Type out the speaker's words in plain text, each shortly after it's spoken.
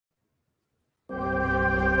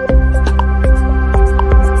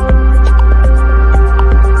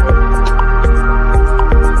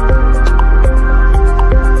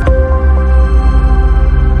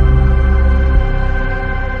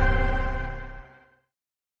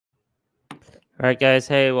All right, guys.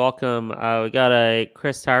 Hey, welcome. We got a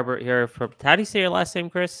Chris Tarbert here from. How do you say your last name,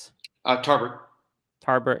 Chris? Tarbert.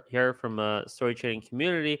 Tarbert here from Story Trading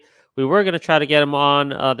Community. We were going to try to get him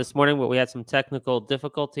on this morning, but we had some technical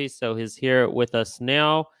difficulties. So he's here with us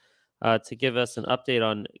now to give us an update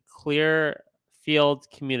on Clearfeild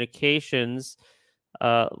Communications.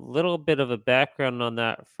 A little bit of a background on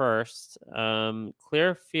that first.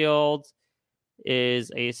 Clearfeild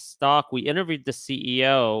is a stock. We interviewed the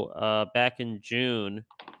CEO back in June,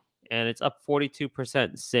 and it's up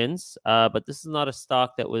 42% since. But this is not a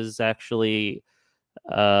stock that was actually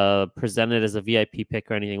presented as a VIP pick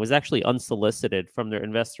or anything. It was actually unsolicited from their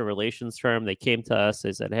investor relations firm. They came to us.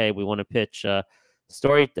 They said, "Hey, we want to pitch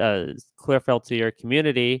Clearfeild to your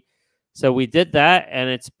community." So we did that, and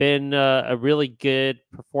it's been a really good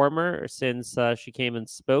performer since she came and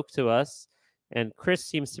spoke to us. And Chris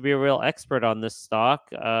seems to be a real expert on this stock.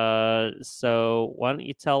 So why don't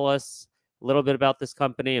you tell us a little bit about this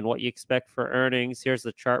company and what you expect for earnings? Here's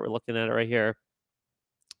the chart. We're looking at it right here.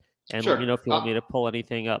 And let me know if you want me to pull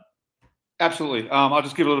anything up. Absolutely. I'll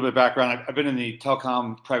just give a little bit of background. I've been in the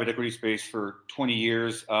telecom private equity space for 20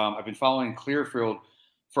 years. I've been following Clearfeild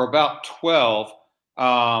for about 12.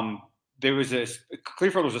 Clearfeild was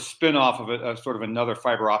a spinoff of a sort of another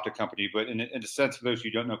fiber optic company, but in a sense, for those who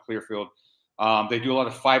don't know Clearfeild, they do a lot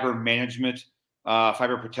of fiber management,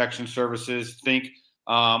 fiber protection services. Think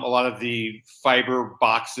a lot of the fiber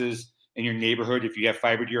boxes in your neighborhood. If you have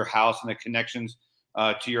fiber to your house and the connections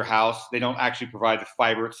to your house, they don't actually provide the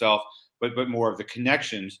fiber itself, but more of the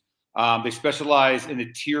connections. They specialize in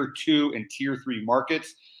the tier 2 and tier 3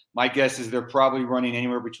 markets. My guess is they're probably running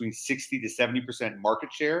anywhere between 60 to 70%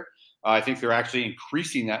 market share. I think they're actually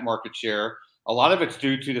increasing that market share. A lot of it's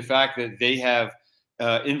due to the fact that they have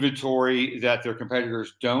inventory that their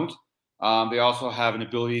competitors don't. They also have an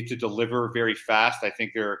ability to deliver very fast. I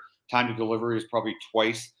think their time to delivery is probably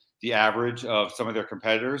twice the average of some of their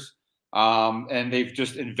competitors. And they've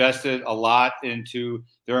just invested a lot into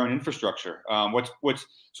their own infrastructure. What's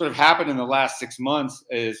sort of happened in the last 6 months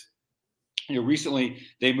is, recently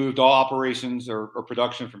they moved all operations or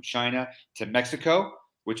production from China to Mexico,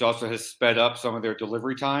 which also has sped up some of their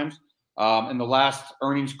delivery times. In the last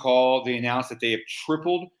earnings call, they announced that they have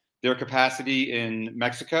tripled their capacity in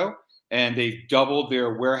Mexico, and they've doubled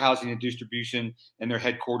their warehousing and distribution in their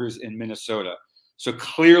headquarters in Minnesota. So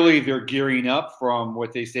clearly they're gearing up from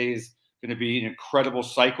what they say is going to be an incredible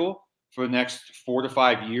cycle for the next 4 to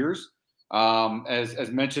 5 years.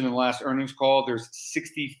 As mentioned in the last earnings call, there's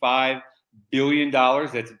 $65 billion,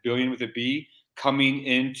 that's billion with a B, coming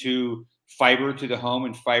into fiber to the home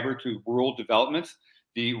and fiber to rural developments.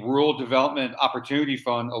 The Rural Development Opportunity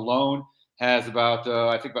Fund alone has about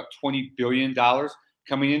 $20 billion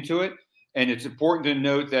coming into it. And it's important to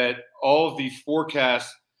note that all of these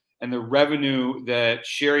forecasts and the revenue that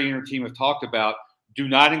Sherry and her team have talked about do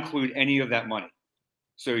not include any of that money.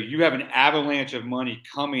 So you have an avalanche of money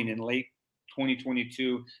coming in late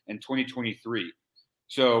 2022 and 2023.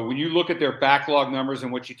 So when you look at their backlog numbers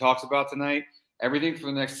and what she talks about tonight, everything for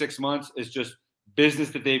the next 6 months is just business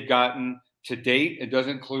that they've gotten to date. It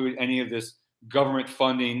doesn't include any of this government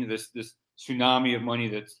funding, this tsunami of money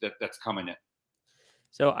that's coming in.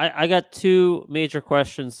 So I got two major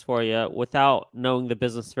questions for you without knowing the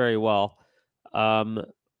business very well. How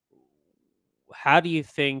do you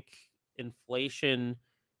think inflation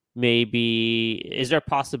is there a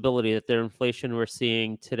possibility that the inflation we're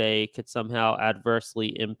seeing today could somehow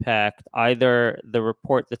adversely impact either the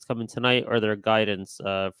report that's coming tonight or their guidance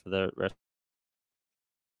for the rest?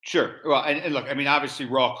 Sure. Well, and look, I mean, obviously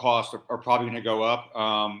raw costs are probably going to go up.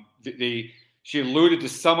 She alluded to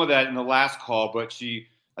some of that in the last call, but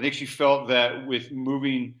I think she felt that with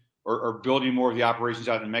moving or building more of the operations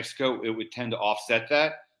out in Mexico, it would tend to offset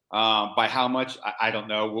that. By how much, I don't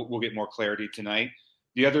know. We'll get more clarity tonight.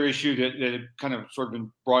 The other issue that had kind of sort of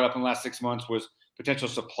been brought up in the last 6 months was potential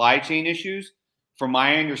supply chain issues. From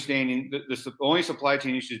my understanding, the only supply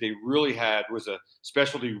chain issues they really had was a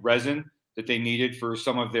specialty resin that they needed for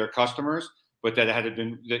some of their customers, but I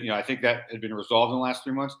think that had been resolved in the last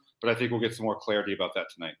 3 months, but I think we'll get some more clarity about that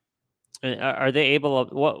tonight. And are they able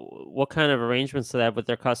to, what kind of arrangements do they have with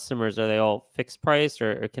their customers? Are they all fixed price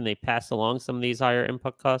or can they pass along some of these higher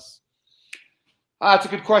input costs? That's a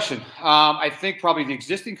good question. I think probably the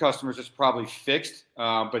existing customers is probably fixed.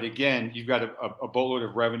 But again, you've got a boatload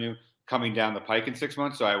of revenue coming down the pike in 6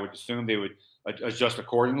 months. So I would assume they would adjust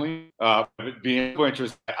accordingly. Being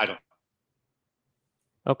interest, I don't know.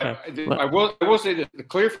 Okay. I will say that the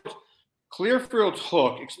Clearfield's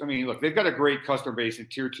hook, I mean, look, they've got a great customer base in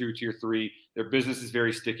tier 2, tier 3. Their business is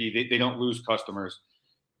very sticky. They don't lose customers.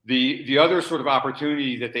 The other sort of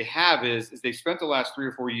opportunity that they have is they spent the last 3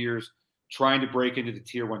 or 4 years trying to break into the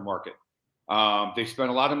tier 1 market. They spent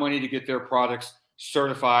a lot of money to get their products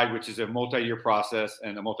certified, which is a multi-year process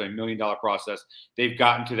and a multi-million-dollar process. They've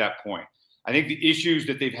gotten to that point. I think the issues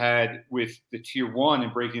that they've had with the tier 1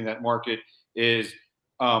 and breaking that market is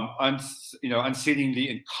unseating the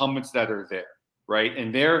incumbents that are there, right?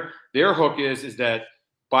 And their hook is that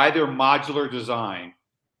by their modular design,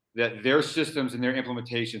 that their systems and their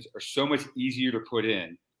implementations are so much easier to put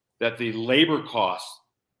in that the labor costs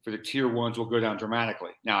for the tier 1s will go down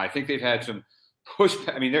dramatically. Now, I think they've had some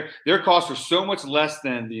pushback. I mean, their costs are so much less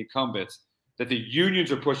than the incumbents that the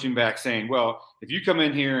unions are pushing back, saying, well, if you come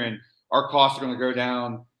in here and our costs are going to go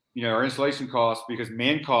down, our installation costs, because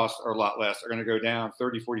man costs are a lot less, are going to go down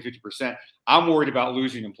 30, 40, 50%. I'm worried about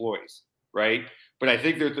losing employees, right? But I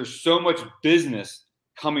think that there's so much business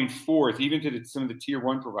coming forth, even to some of the tier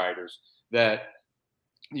 1 providers, that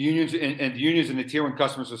unions and the tier 1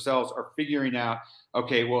 customers themselves are figuring out,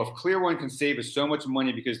 okay, well, if Clear1 can save us so much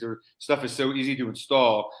money because their stuff is so easy to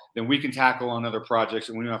install, then we can tackle on other projects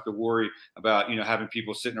and we don't have to worry about, having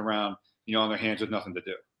people sitting around, on their hands with nothing to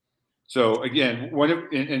do. So again,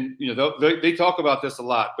 they talk about this a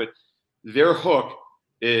lot, but their hook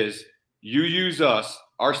is you use us.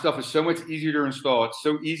 Our stuff is so much easier to install. It's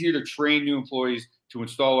so easier to train new employees to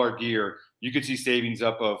install our gear. You could see savings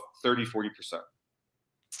up of 30, 40%.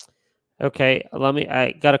 Okay,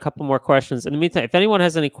 I got a couple more questions. In the meantime, if anyone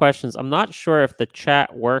has any questions, I'm not sure if the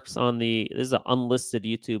chat works on this is an unlisted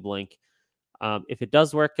YouTube link. If it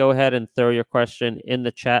does work, go ahead and throw your question in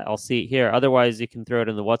the chat. I'll see it here. Otherwise, you can throw it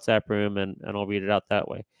in the WhatsApp room and I'll read it out that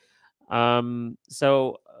way.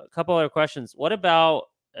 So a couple other questions. What about,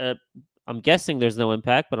 I'm guessing there's no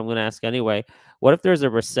impact, but I'm going to ask anyway. What if there's a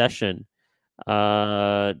recession?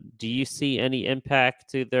 Do you see any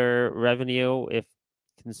impact to their revenue if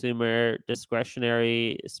consumer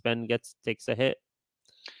discretionary spend takes a hit?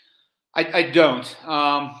 I don't.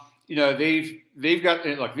 They've got,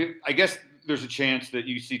 look, I guess there's a chance that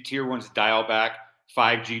you see tier 1s dial back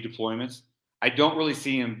 5G deployments. I don't really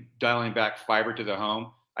see them dialing back fiber to the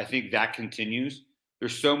home. I think that continues.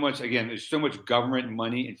 There's so much government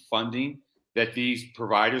money and funding that these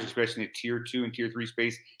providers, especially in the tier 2 and tier 3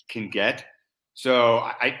 space, can get. So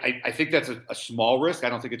I think that's a small risk. I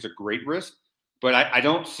don't think it's a great risk, but I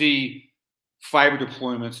don't see fiber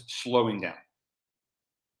deployments slowing down.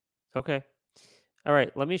 Okay. All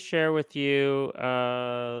right. Let me share with you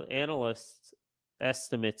analyst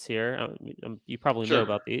estimates here. You probably know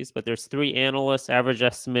about these, but there's 3 analysts. Average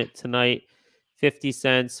estimate tonight, 50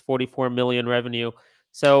 cents, 44 million revenue.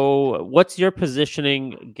 So what's your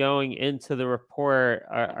positioning going into the report?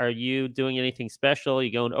 Are you doing anything special? Are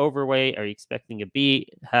you going overweight? Are you expecting a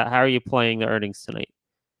beat? How are you playing the earnings tonight?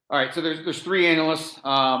 All right. So there's 3 analysts.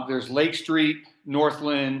 There's Lake Street,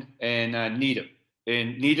 Northland, and Needham.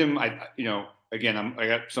 And Needham, again, I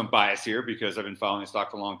got some bias here because I've been following the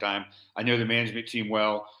stock for a long time. I know the management team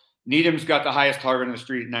well. Needham's got the highest target on the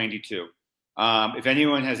street at 92. If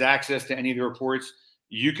anyone has access to any of the reports,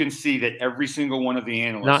 you can see that every single one of the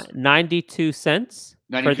analysts. 92 cents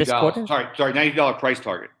for this quarter? Sorry, $90 price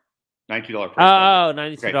target. $92 price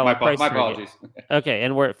target. $92 price my apologies. Okay,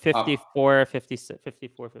 and we're at 54,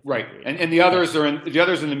 54. Right, and the others are in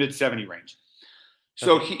the mid 70 range.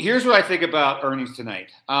 So here's what I think about earnings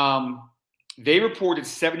tonight. They reported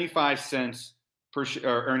 75 cents per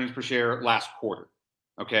earnings per share last quarter.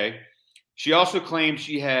 Okay. She also claimed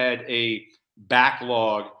she had a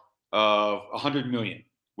backlog of 100 million,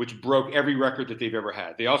 which broke every record that they've ever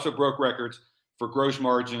had. They also broke records for gross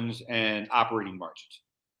margins and operating margins.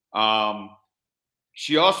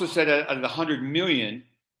 She also said out of the 100 million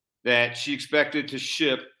that she expected to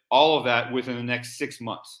ship all of that within the next 6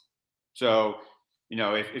 months. So,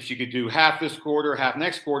 if she could do half this quarter, half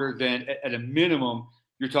next quarter, then at a minimum,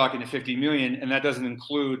 you're talking to 50 million, and that doesn't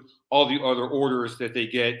include all the other orders that they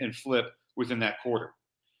get and flip within that quarter.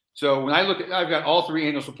 So when I look at, I've got all 3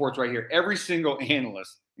 analyst reports right here. Every single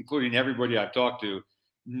analyst, including everybody I've talked to,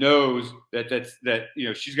 knows that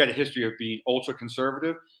she's got a history of being ultra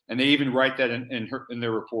conservative, and they even write that in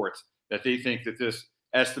their reports that they think that this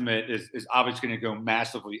estimate is obviously going to go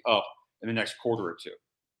massively up in the next quarter or 2.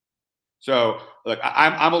 So look,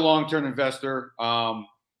 I'm a long-term investor. I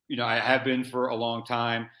have been for a long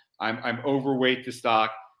time. I'm overweight the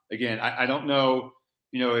stock. Again, I don't know,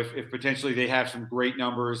 if potentially they have some great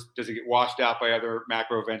numbers. Does it get washed out by other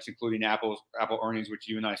macro events, including Apple earnings, which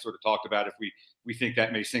you and I sort of talked about, if we think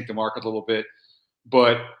that may sink the market a little bit.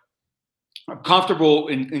 But I'm comfortable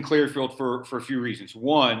in Clearfeild for a few reasons.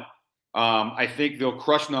 One, I think they'll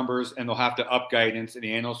crush numbers and they'll have to up guidance, and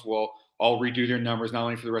the analysts will all redo their numbers, not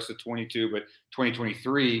only for the rest of 22, but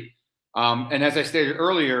 2023. And as I stated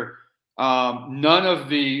earlier, none of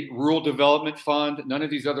the Rural Development Fund, none of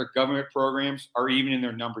these other government programs are even in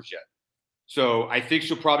their numbers yet. So I think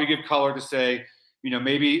she'll probably give color to say,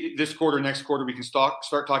 maybe this quarter, next quarter, we can start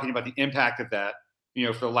talking about the impact of that,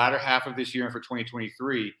 for the latter half of this year and for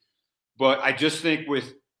 2023. But I just think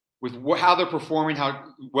with how they're performing, how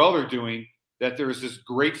well they're doing, that there is this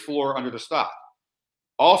great floor under the stock.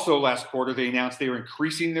 Also, last quarter, they announced they were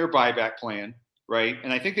increasing their buyback plan, right?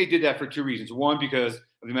 And I think they did that for two reasons. One, because of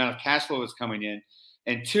the amount of cash flow that's coming in.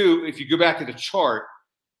 And two, if you go back to the chart,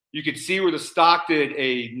 you could see where the stock did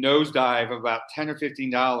a nosedive of about $10 or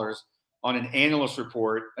 $15 on an analyst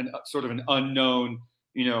report, sort of an unknown,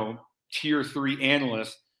 tier 3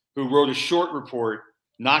 analyst who wrote a short report,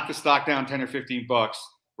 knocked the stock down 10 or 15 bucks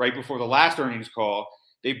right before the last earnings call.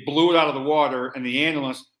 They blew it out of the water, and the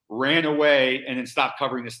analyst ran away and then stopped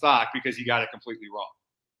covering the stock because he got it completely wrong.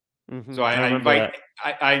 So I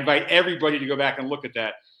invite everybody to go back and look at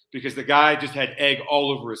that, because the guy just had egg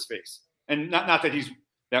all over his face. And not that he's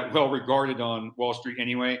that well regarded on Wall Street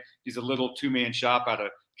anyway. He's a little two-man shop out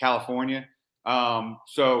of California.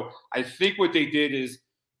 So I think what they did is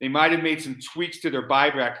they might have made some tweaks to their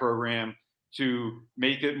buyback program to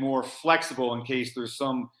make it more flexible in case there's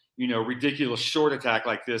some, ridiculous short attack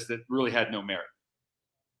like this that really had no merit.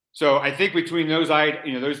 So I think between those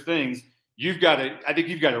things, I think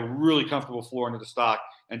you've got a really comfortable floor under the stock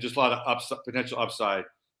and just a lot of potential upside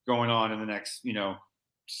going on in the next,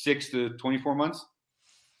 6 to 24 months.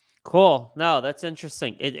 Cool. No, that's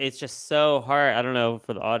interesting. It's just so hard. I don't know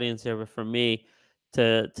for the audience here, but for me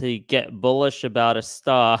to get bullish about a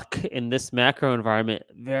stock in this macro environment,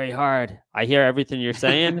 very hard. I hear everything you're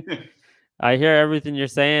saying.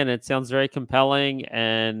 It sounds very compelling,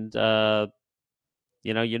 and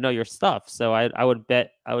you know your stuff. So I would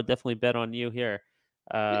definitely bet on you here.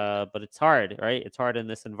 But it's hard, right? It's hard in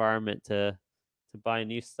this environment to buy a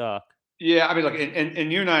new stock. Yeah, I mean, look,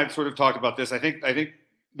 and you and I have sort of talked about this. I think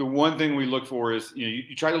the one thing we look for is,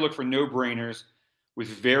 you try to look for no-brainers with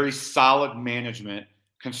very solid management,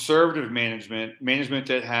 conservative management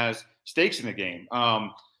that has stakes in the game.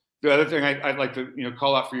 The other thing I'd like to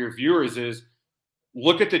call out for your viewers is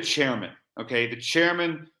look at the chairman. Okay, the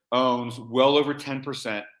chairman owns well over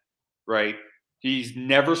 10%, right? He's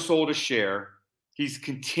never sold a share. He's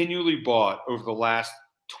continually bought over the last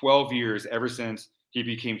 12 years, ever since he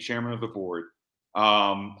became chairman of the board.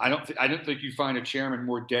 I don't think you find a chairman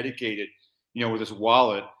more dedicated, with his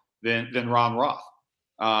wallet than Ron Roth.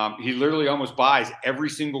 He literally almost buys every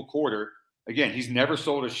single quarter. Again, he's never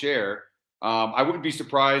sold a share. I wouldn't be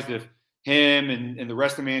surprised if him and the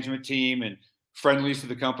rest of the management team and friendlies to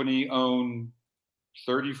the company own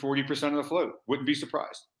 30, 40% of the float. Wouldn't be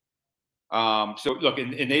surprised. So look,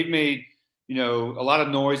 and they've made, a lot of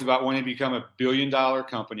noise about wanting to become a billion-dollar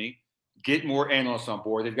company, get more analysts on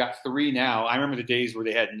board. They've got 3 now. I remember the days where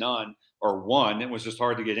they had none or 1. It was just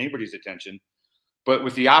hard to get anybody's attention. But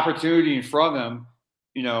with the opportunity in front of them,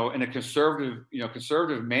 and a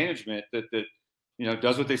conservative management that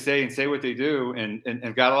does what they say and say what they do,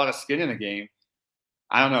 and got a lot of skin in the game.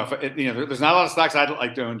 I don't know if there's not a lot of stocks I'd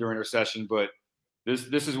like to own during a recession, but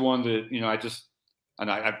this is one that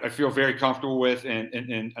I feel very comfortable with,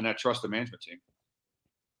 and I trust the management team.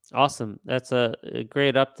 Awesome. That's a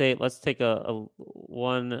great update. Let's take a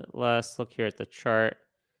one last look here at the chart.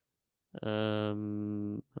 Let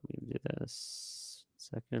me do this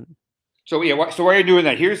second. So yeah, so while you're doing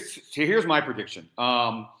that, here's my prediction.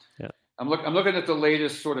 Yeah. I'm looking at the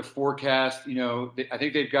latest sort of forecast. I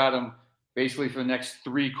think they've got them basically for the next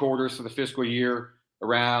 3 quarters for the fiscal year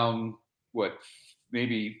around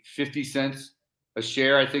maybe 50 cents a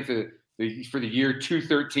share. I think for the year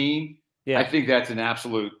 2013. Yeah. I think that's an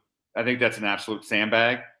absolute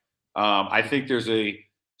sandbag. I think there's a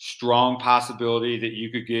strong possibility that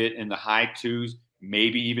you could get in the high 2s,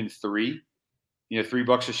 maybe even 3.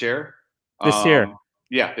 $3 a share. This year?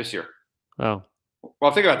 Yeah, this year. Oh.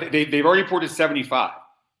 Well, think about it. They've already reported 75.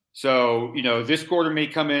 So, this quarter may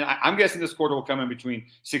come in. I'm guessing this quarter will come in between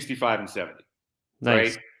 65 and 70.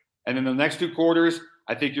 Nice. Right? And then the next 2 quarters,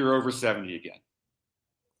 I think you're over 70 again.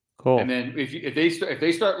 Cool. And then if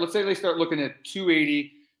they start, let's say they start looking at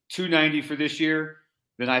 280, 290 for this year,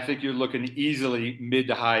 then I think you're looking easily mid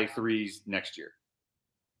to high 3s next year.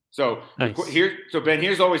 So nice. Ben,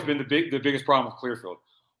 here's always been the biggest problem with Clearfeild.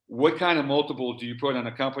 What kind of multiple do you put on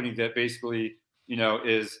a company that basically,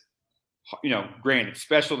 is, granted,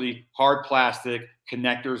 specialty, hard plastic,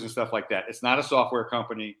 connectors and stuff like that? It's not a software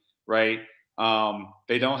company, right?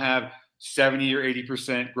 They don't have 70 or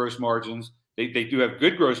 80% gross margins. They do have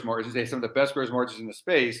good gross margins. They have some of the best gross margins in the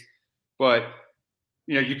space, But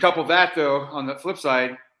you couple that though on the flip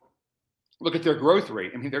side, look at their growth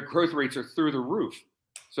rate. I mean, their growth rates are through the roof.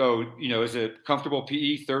 So, is a comfortable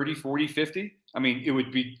PE 30, 40, 50? I mean,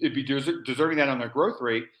 it'd be deserving that on their growth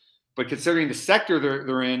rate, but considering the sector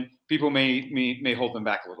they're in, people may hold them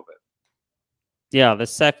back a little bit. Yeah, the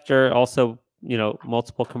sector also,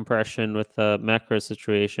 multiple compression with the macro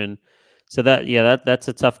situation. So that's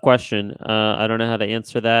a tough question. I don't know how to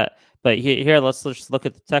answer that. But here, let's just look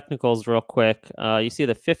at the technicals real quick. You see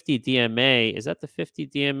the 50 DMA. Is that the 50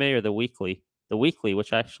 DMA or the weekly? The weekly,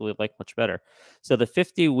 which I actually like much better. So the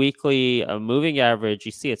 50 weekly moving average,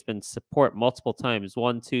 you see it's been support multiple times.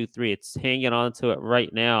 1, 2, 3. It's hanging on to it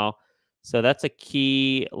right now. So that's a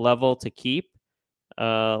key level to keep.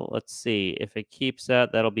 Let's see if it keeps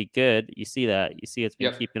that, that'll be good. You see that? You see it's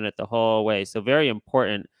been keeping it the whole way. So very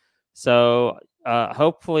important. So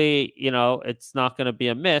hopefully, it's not going to be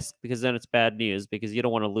a miss, because then it's bad news, because you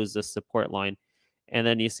don't want to lose this support line. And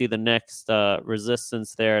then you see the next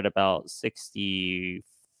resistance there at about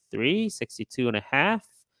 63, 62 and a half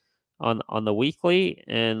on the weekly.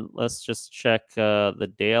 And let's just check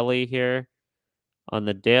the daily here. On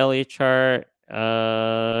the daily chart,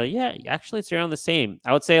 yeah, actually it's around the same.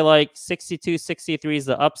 I would say like 62, 63 is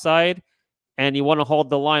the upside, and you want to hold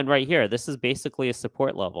the line right here. This is basically a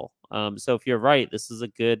support level. So if you're right, this is a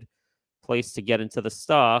good place to get into the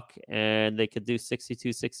stock, and they could do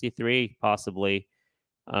 62, 63 possibly.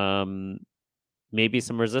 Maybe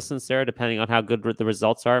some resistance there, depending on how good the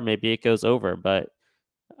results are. Maybe it goes over, but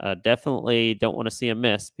definitely don't want to see a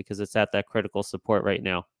miss, because it's at that critical support right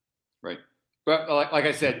now. Right. But like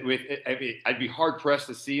I said, I'd be hard pressed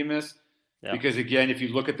to see a miss, because again, if you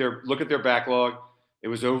look at their backlog, it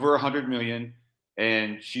was over 100 million,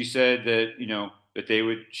 and she said that that they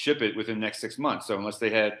would ship it within the next 6 months. So unless they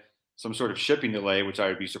had some sort of shipping delay, which I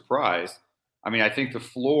would be surprised, I mean, I think the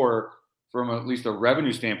floor from at least a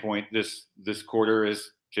revenue standpoint this quarter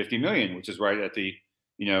is 50 million, which is right at the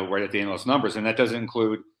analyst numbers, and that doesn't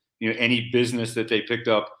include any business that they picked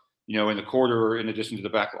up in the quarter in addition to the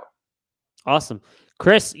backlog. Awesome.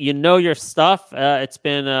 Chris, you know your stuff. It's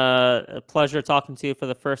been a pleasure talking to you for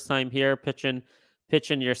the first time here, pitching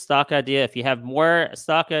your stock idea. If you have more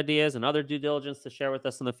stock ideas and other due diligence to share with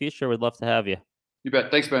us in the future, we'd love to have you. You bet.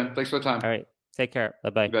 Thanks, Ben. Thanks for the time. All right. Take care.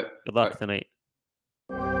 Bye-bye. You bet. Good luck Bye. tonight.